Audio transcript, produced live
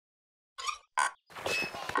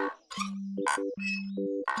Milo,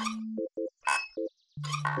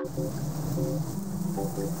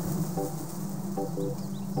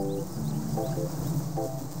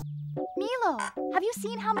 have you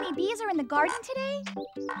seen how many bees are in the garden today?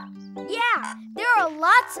 Yeah, there are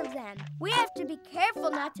lots of them. We have to be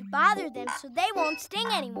careful not to bother them so they won't sting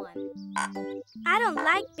anyone. I don't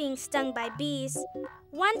like being stung by bees.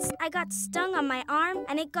 Once I got stung on my arm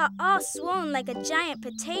and it got all swollen like a giant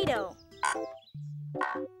potato.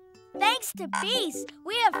 Thanks to bees,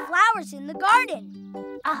 we have flowers in the garden.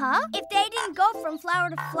 Uh-huh. If they didn't go from flower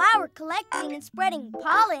to flower collecting and spreading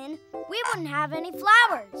pollen, we wouldn't have any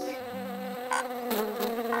flowers.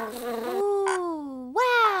 Ooh,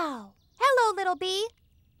 wow. Hello, little bee.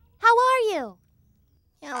 How are you?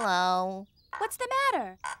 Hello. What's the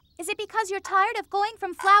matter? Is it because you're tired of going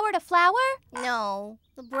from flower to flower? No,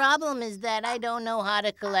 the problem is that I don't know how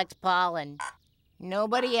to collect pollen.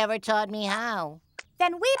 Nobody ever taught me how.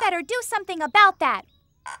 Then we better do something about that.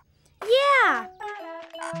 Yeah!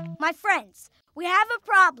 My friends, we have a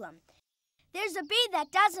problem. There's a bee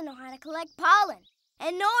that doesn't know how to collect pollen,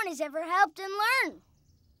 and no one has ever helped him learn.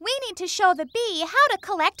 We need to show the bee how to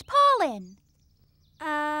collect pollen.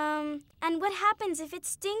 And what happens if it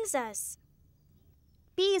stings us?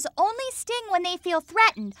 Bees only sting when they feel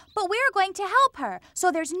threatened, but we're going to help her, so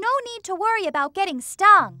there's no need to worry about getting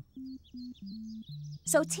stung.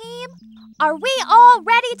 So, team, are we all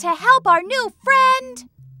ready to help our new friend?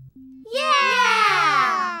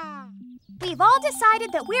 Yeah! We've all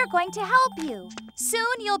decided that we're going to help you.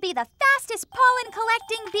 Soon you'll be the fastest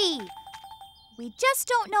pollen-collecting bee. We just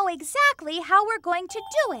don't know exactly how we're going to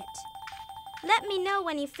do it. Let me know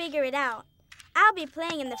when you figure it out. I'll be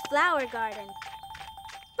playing in the flower garden.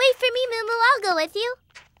 Wait for me, Mumu. I'll go with you.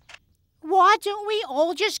 Why don't we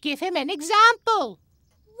all just give him an example?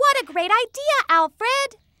 What a great idea,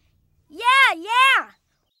 Alfred! Yeah!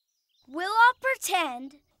 We'll all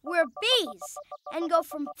pretend we're bees and go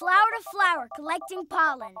from flower to flower collecting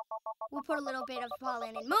pollen. We'll put a little bit of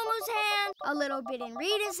pollen in Mumu's hand, a little bit in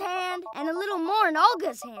Rita's hand, and a little more in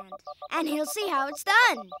Olga's hand. And he'll see how it's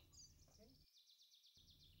done.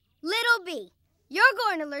 Little bee, you're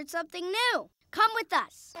going to learn something new. Come with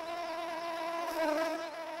us.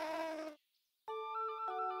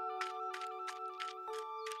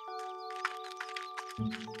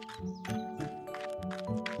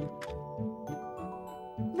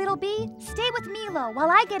 Little bee, stay with Milo while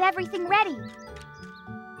I get everything ready.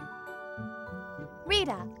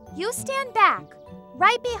 Rita, you stand back,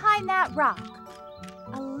 right behind that rock.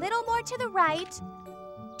 A little more to the right,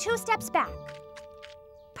 2 steps back.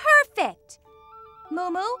 Perfect!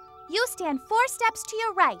 Mumu, you stand 4 steps to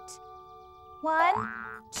your right. 1,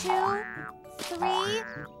 2, 3,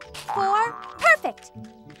 4. Perfect!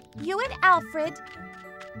 You and Alfred,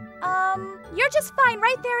 you're just fine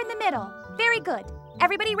right there in the middle. Very good.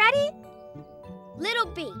 Everybody ready? Little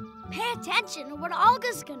bee, pay attention to what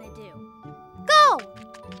Olga's gonna do. Go!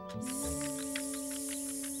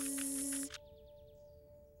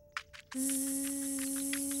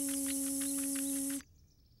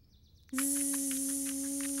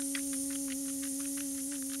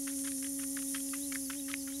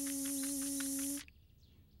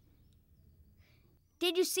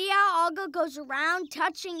 Did you see how Olga goes around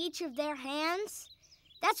touching each of their hands?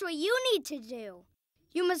 That's what you need to do.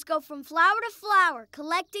 You must go from flower to flower,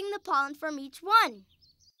 collecting the pollen from each one.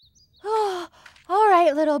 Oh, all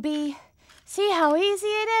right, little bee. See how easy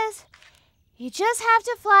it is? You just have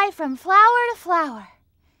to fly from flower to flower.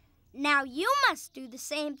 Now you must do the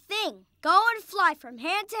same thing. Go and fly from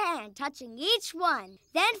hand to hand, touching each one.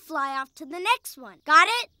 Then fly off to the next one. Got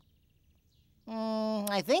it?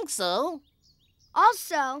 I think so.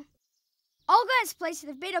 Also, Olga has placed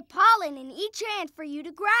a bit of pollen in each hand for you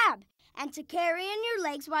to grab and to carry in your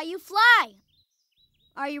legs while you fly.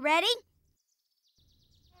 Are you ready?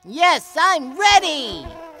 Yes, I'm ready!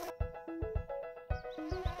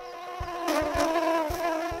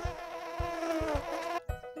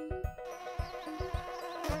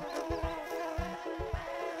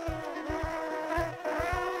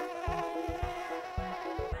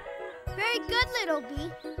 Very good, little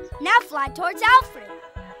bee. Now fly towards Alfred.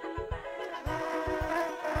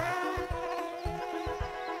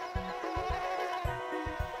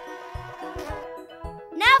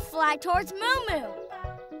 Now fly towards Mumu.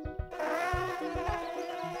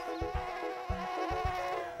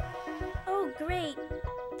 Oh, great.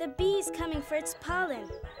 The bee's coming for its pollen.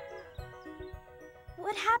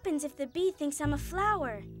 What happens if the bee thinks I'm a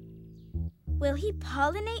flower? Will he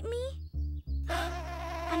pollinate me?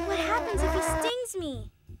 And what happens if he stings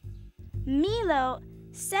me? Milo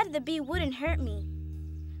said the bee wouldn't hurt me.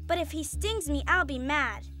 But if he stings me, I'll be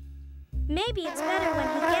mad. Maybe it's better when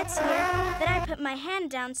he gets here that I put my hand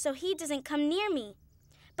down so he doesn't come near me.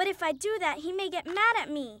 But if I do that, he may get mad at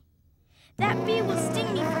me. That bee will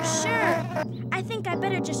sting me for sure. I think I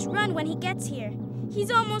better just run when he gets here. He's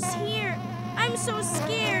almost here. I'm so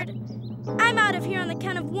scared. I'm out of here on the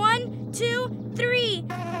count of 1, 2, 3.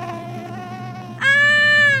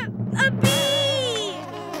 Ah! A bee!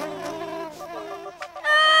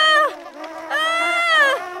 Ah!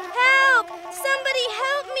 Ah! Help! Somebody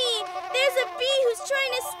help me! There's a bee who's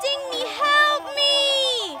trying to sting me. Help me!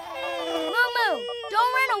 Moo,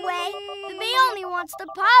 don't run away. The bee only wants the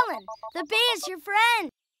pollen. The bee is your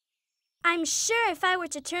friend. I'm sure if I were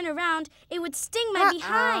to turn around, it would sting my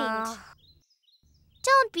behind.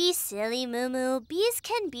 Don't be silly, Moo. Bees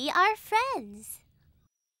can be our friends.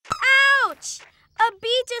 Ouch! A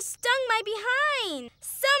bee just stung my behind.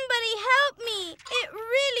 Somebody help me. It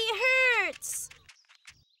really hurts.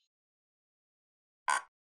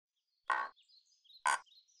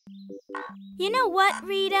 You know what,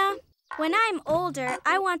 Rita? When I'm older,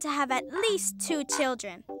 I want to have at least 2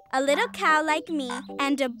 children. A little cow like me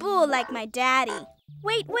and a bull like my daddy.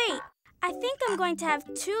 Wait. I think I'm going to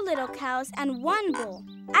have 2 little cows and 1 bull.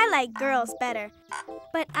 I like girls better.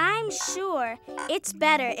 But I'm sure it's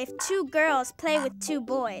better if 2 girls play with 2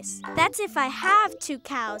 boys. That's if I have 2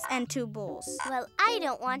 cows and 2 bulls. Well, I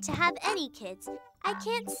don't want to have any kids. I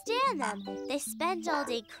can't stand them. They spend all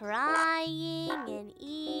day crying and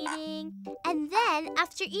eating. And then,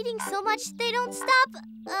 after eating so much, they don't stop,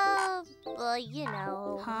 well, you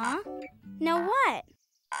know. Huh? Know what?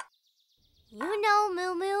 You know,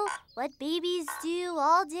 Moo, what babies do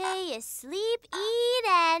all day is sleep, eat,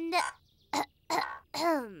 and...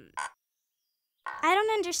 I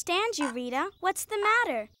don't understand you, Rita. What's the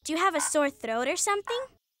matter? Do you have a sore throat or something?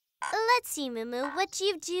 Let's see, Moo, what do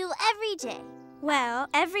you do every day? Well,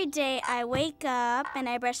 every day I wake up and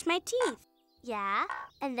I brush my teeth. Yeah?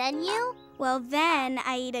 And then you? Well, then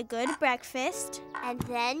I eat a good breakfast. And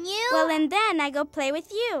then you? Well, and then I go play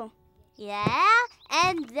with you. Yeah?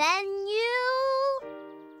 And then you?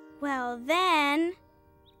 Well, then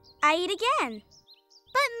I eat again.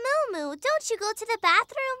 But Moo, don't you go to the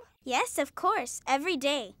bathroom? Yes, of course, every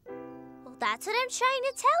day. Well, that's what I'm trying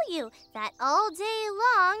to tell you. That all day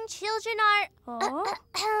long, children are... Oh?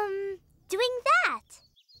 doing that.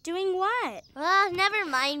 Doing what? Never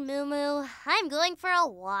mind, Moo. I'm going for a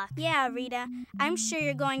walk. Yeah, Rita. I'm sure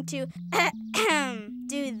you're going to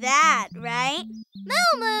do that, right?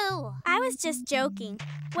 Moo! I was just joking.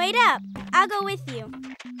 Wait up. I'll go with you.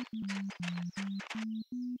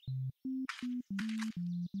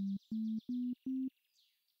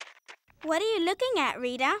 What are you looking at,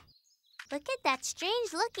 Rita? Look at that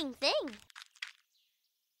strange-looking thing.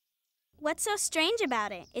 What's so strange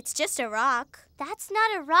about it? It's just a rock. That's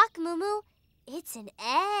not a rock, Moo. It's an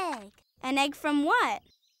egg. An egg from what?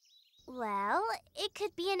 Well, it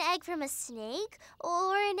could be an egg from a snake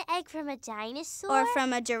or an egg from a dinosaur. Or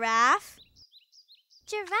from a giraffe.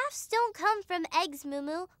 Giraffes don't come from eggs,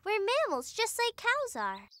 Moo. We're mammals, just like cows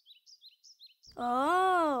are.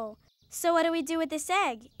 Oh, so what do we do with this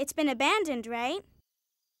egg? It's been abandoned, right?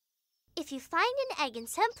 If you find an egg in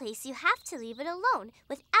some place, you have to leave it alone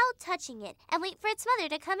without touching it and wait for its mother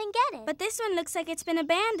to come and get it. But this one looks like it's been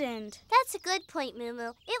abandoned. That's a good point,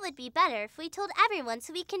 Moo. It would be better if we told everyone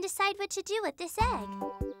so we can decide what to do with this egg.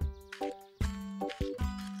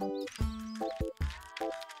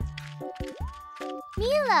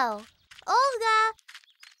 Milo, Olga,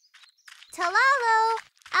 Talalo,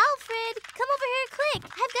 Alfred, come over here quick.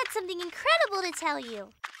 I've got something incredible to tell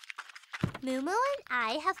you. Moo and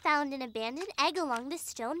I have found an abandoned egg along the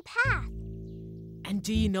stone path. And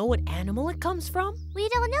do you know what animal it comes from? We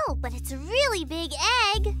don't know, but it's a really big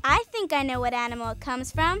egg. I think I know what animal it comes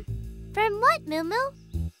from. From what, Moo?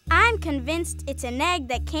 I'm convinced it's an egg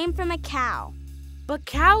that came from a cow. But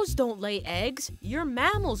cows don't lay eggs. You're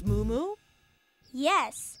mammals, Moo.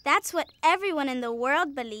 Yes, that's what everyone in the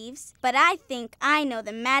world believes. But I think I know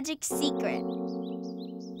the magic secret.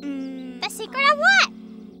 The secret of what?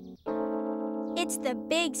 It's the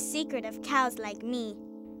big secret of cows like me.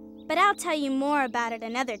 But I'll tell you more about it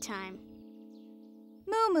another time.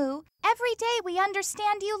 Moo, every day we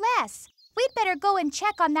understand you less. We'd better go and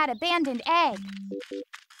check on that abandoned egg.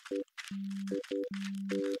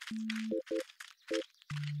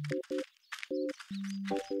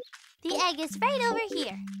 The egg is right over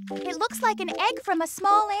here. It looks like an egg from a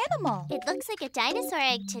small animal. It looks like a dinosaur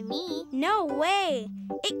egg to me. No way!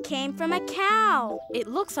 It came from a cow. It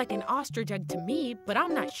looks like an ostrich egg to me, but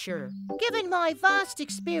I'm not sure. Given my vast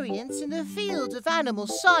experience in the field of animal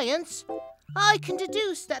science, I can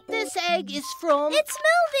deduce that this egg is from... It's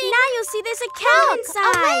moving! Now you'll see there's a cow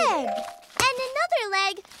inside. A leg! other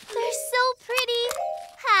leg. They're so pretty.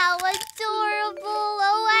 How adorable.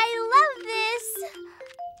 Oh, I love this.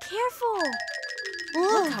 Careful.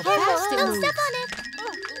 Look how fast it Don't moves. step on it.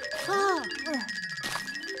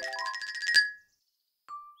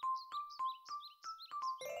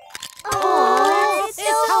 Oh, it's so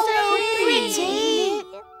so pretty.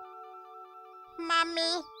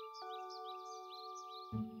 Mommy.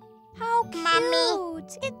 How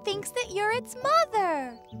cute! It thinks that you're its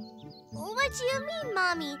mother. What do you mean,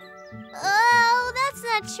 Mommy? Oh, that's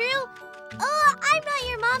not true. Oh, I'm not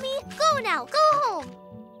your mommy. Go now. Go home.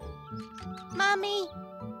 Mommy.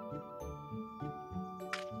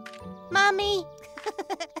 Mommy.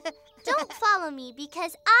 Don't follow me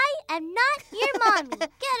because I am not your mommy.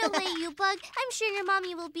 Get away, you bug. I'm sure your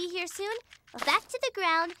mommy will be here soon. Back to the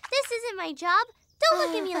ground. This isn't my job. Don't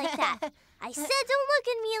look at me like that. I said don't look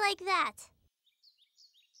at me like that.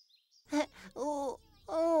 Oh.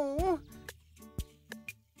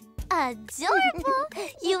 Adorable.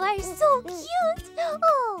 You are so cute.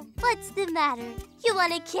 Oh, what's the matter? You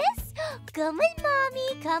want a kiss? Come with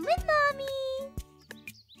Mommy. Come with Mommy.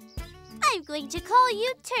 I'm going to call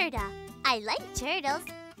you Turda. I like turtles.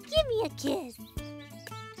 Give me a kiss.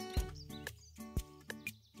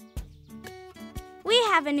 We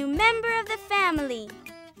have a new member of the family.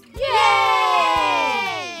 Yay!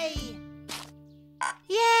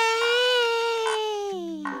 Yay!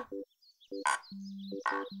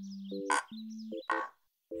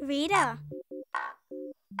 Rita.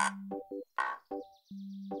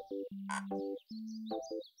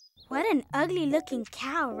 What an ugly-looking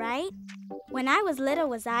cow, right? When I was little,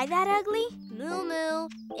 was I that ugly? Moo Moo,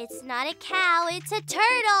 it's not a cow, it's a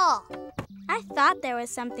turtle. I thought there was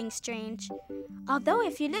something strange. Although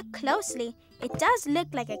if you look closely, it does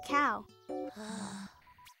look like a cow.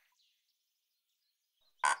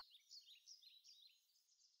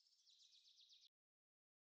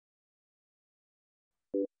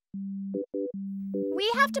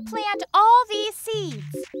 We have to plant all these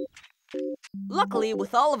seeds. Luckily,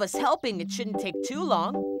 with all of us helping, it shouldn't take too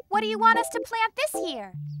long. What do you want us to plant this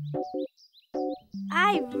year?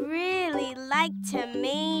 I really like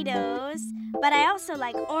tomatoes, but I also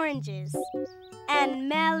like oranges and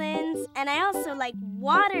melons, and I also like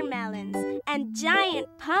watermelons and giant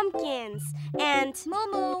pumpkins and...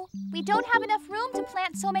 Moo Moo, we don't have enough room to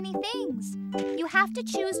plant so many things. You have to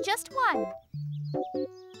choose just one.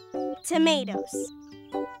 tomatoes.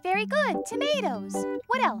 Very good, tomatoes.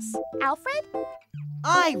 What else? Alfred?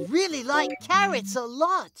 I really like carrots a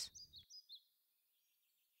lot.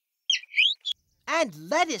 And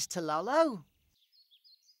lettuce, Talolo.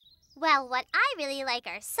 Well, what I really like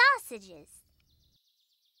are sausages.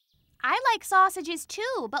 I like sausages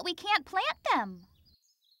too, but we can't plant them.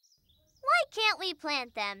 Why can't we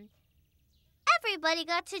plant them? Everybody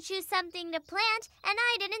got to choose something to plant, and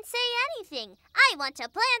I didn't say anything. I want to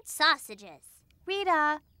plant sausages.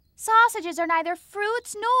 Rita, sausages are neither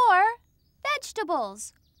fruits nor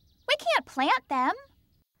vegetables. We can't plant them.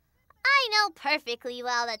 I know perfectly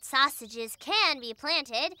well that sausages can be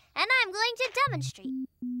planted, and I'm going to demonstrate.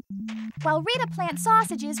 While Rita plants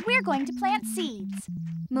sausages, we're going to plant seeds.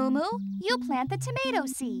 Moo Moo, you plant the tomato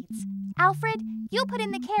seeds. Alfred, you put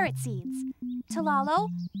in the carrot seeds. Talalo,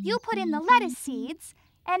 you put in the lettuce seeds.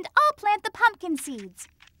 And I'll plant the pumpkin seeds.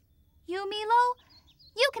 You, Milo,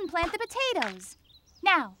 you can plant the potatoes.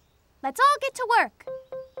 Now, let's all get to work.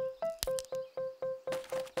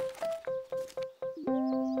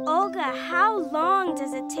 Olga, how long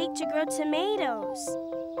does it take to grow tomatoes?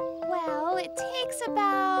 Well, it takes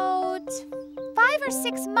about 5 or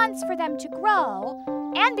 6 months for them to grow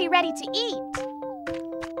and be ready to eat.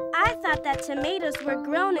 I thought that tomatoes were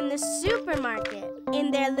grown in the supermarket,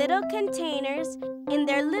 in their little containers, in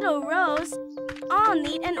their little rows, all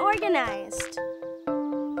neat and organized.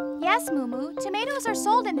 Yes, Moo Moo, tomatoes are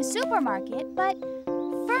sold in the supermarket, but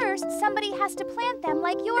first somebody has to plant them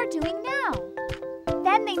like you're doing now.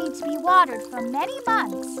 Then they need to be watered for many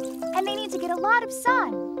months, and they need to get a lot of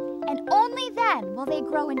sun. And only then will they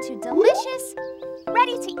grow into delicious,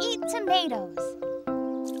 ready-to-eat tomatoes.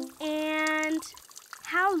 And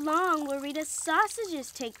how long will Rita's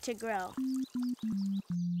sausages take to grow?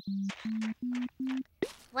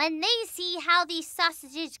 When they see how these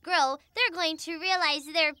sausages grow, they're going to realize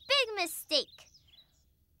their big mistake.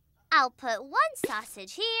 I'll put one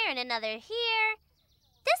sausage here and another here.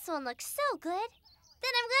 This one looks so good.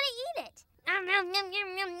 Then I'm going to eat it. Nom, nom, nom,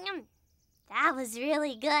 nom, nom, nom. That was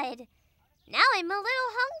really good. Now I'm a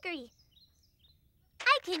little hungry.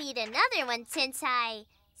 I can eat another one since I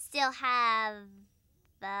still have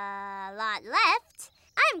a lot left.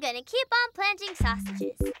 I'm going to keep on planting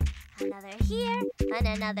sausages. Another here and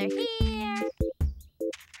another here.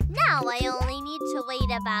 Now I only need to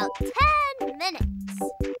wait about 10 minutes.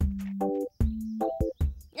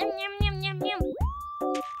 Yum, yum, yum, yum, yum.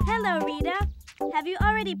 Hello, Rita. Have you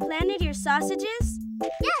already planted your sausages?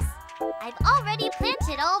 Yes, I've already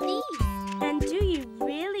planted all these. And do you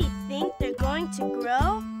really think they're going to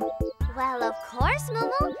grow? Well, of course,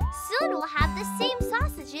 Mumu. Soon we'll have the same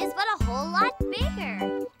sausages, but a whole lot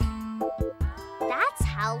bigger. That's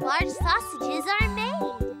how large sausages are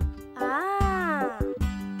made. Ah.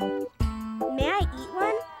 May I eat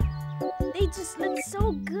one? They just look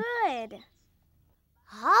so good.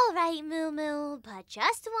 All right, Mumu, but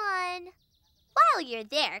just one. While you're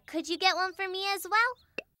there, could you get one for me as well?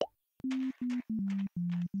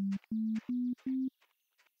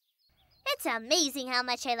 It's amazing how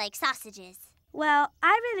much I like sausages. Well,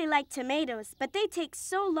 I really like tomatoes, but they take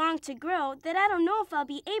so long to grow that I don't know if I'll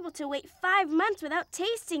be able to wait 5 months without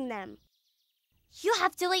tasting them. You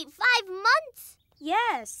have to wait 5 months?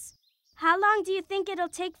 Yes. How long do you think it'll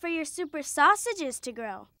take for your super sausages to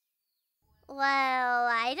grow? Well,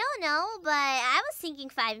 I don't know, but I was thinking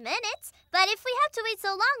 5 minutes. But if we have to wait so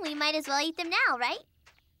long, we might as well eat them now, right?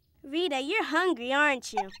 Rita, you're hungry,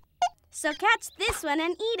 aren't you? So catch this one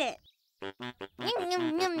and eat it.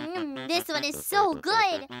 This one is so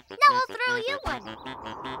good. Now I'll throw you one.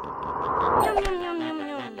 Yum, yum, yum, yum,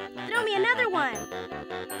 yum. Throw me another one.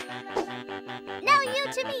 Now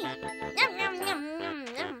you to me. Yum, yum, yum, yum,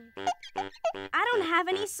 yum. I don't have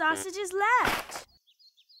any sausages left.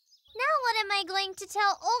 Now what am I going to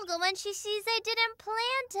tell Olga when she sees I didn't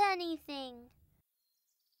plant anything?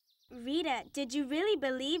 Rita, did you really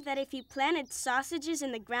believe that if you planted sausages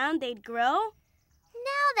in the ground, they'd grow?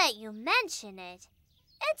 Now that you mention it,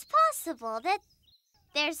 it's possible that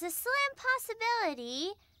there's a slim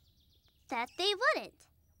possibility that they wouldn't.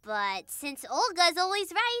 But since Olga's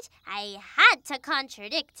always right, I had to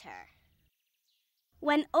contradict her.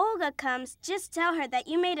 When Olga comes, just tell her that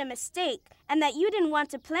you made a mistake and that you didn't want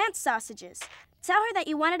to plant sausages. Tell her that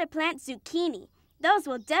you wanted to plant zucchini. Those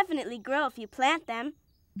will definitely grow if you plant them.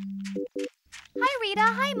 Hi, Rita.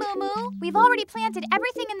 Hi, Mumu. We've already planted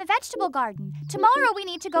everything in the vegetable garden. Tomorrow we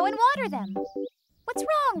need to go and water them. What's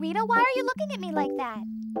wrong, Rita? Why are you looking at me like that?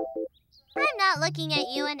 I'm not looking at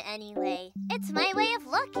you in any way. It's my way of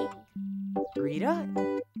looking. Rita?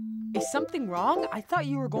 Is something wrong? I thought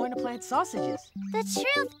you were going to plant sausages. The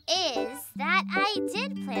truth is that I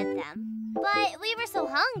did plant them, but we were so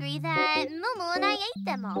hungry that Mumu and I ate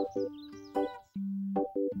them all.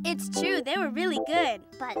 It's true, they were really good.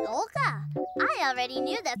 But Olga, I already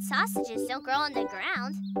knew that sausages don't grow on the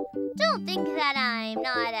ground. Don't think that I'm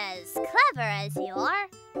not as clever as you are.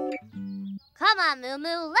 Come on,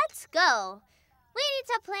 Mumu, let's go. We need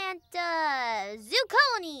to plant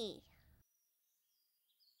zucchini.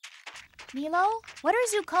 Milo, what are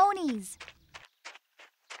zucconis?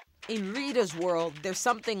 In Rita's world, there's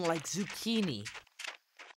something like zucchini.